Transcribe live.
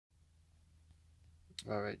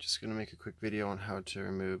Alright, just going to make a quick video on how to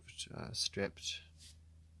remove stripped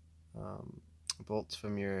bolts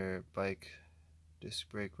from your bike disc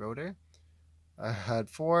brake rotor. I had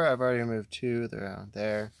 4, I've already removed 2, they're out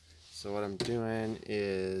there. So what I'm doing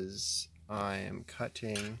is I am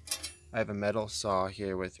cutting, I have a metal saw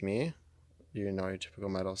here with me, you know, your typical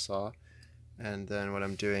metal saw, and then what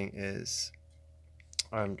I'm doing is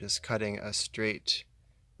I'm just cutting a straight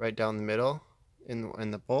right down the middle in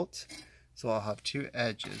the bolt. So I'll have 2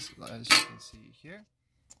 edges, as you can see here.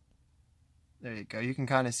 There you go. You can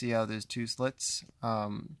kind of see how there's 2 slits.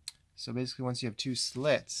 So basically, once you have 2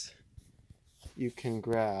 slits, you can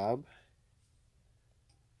grab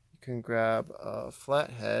a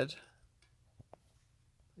flathead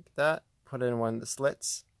like that, put it in one of the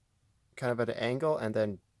slits, kind of at an angle, and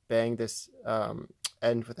then bang this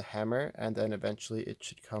end with a hammer, and then eventually it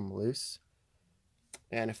should come loose.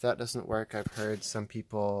 And if that doesn't work, I've heard some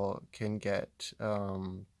people can get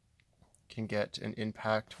an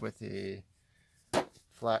impact with a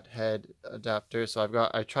flathead adapter. So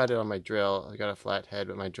I tried it on my drill. I got a flathead,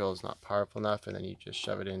 but my drill is not powerful enough, and then you just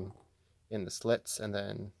shove it in the slits and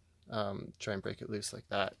then try and break it loose like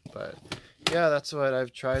that. But yeah, that's what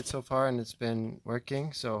I've tried so far, and it's been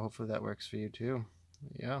working. So hopefully that works for you too.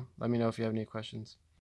 Yeah, let me know if you have any questions.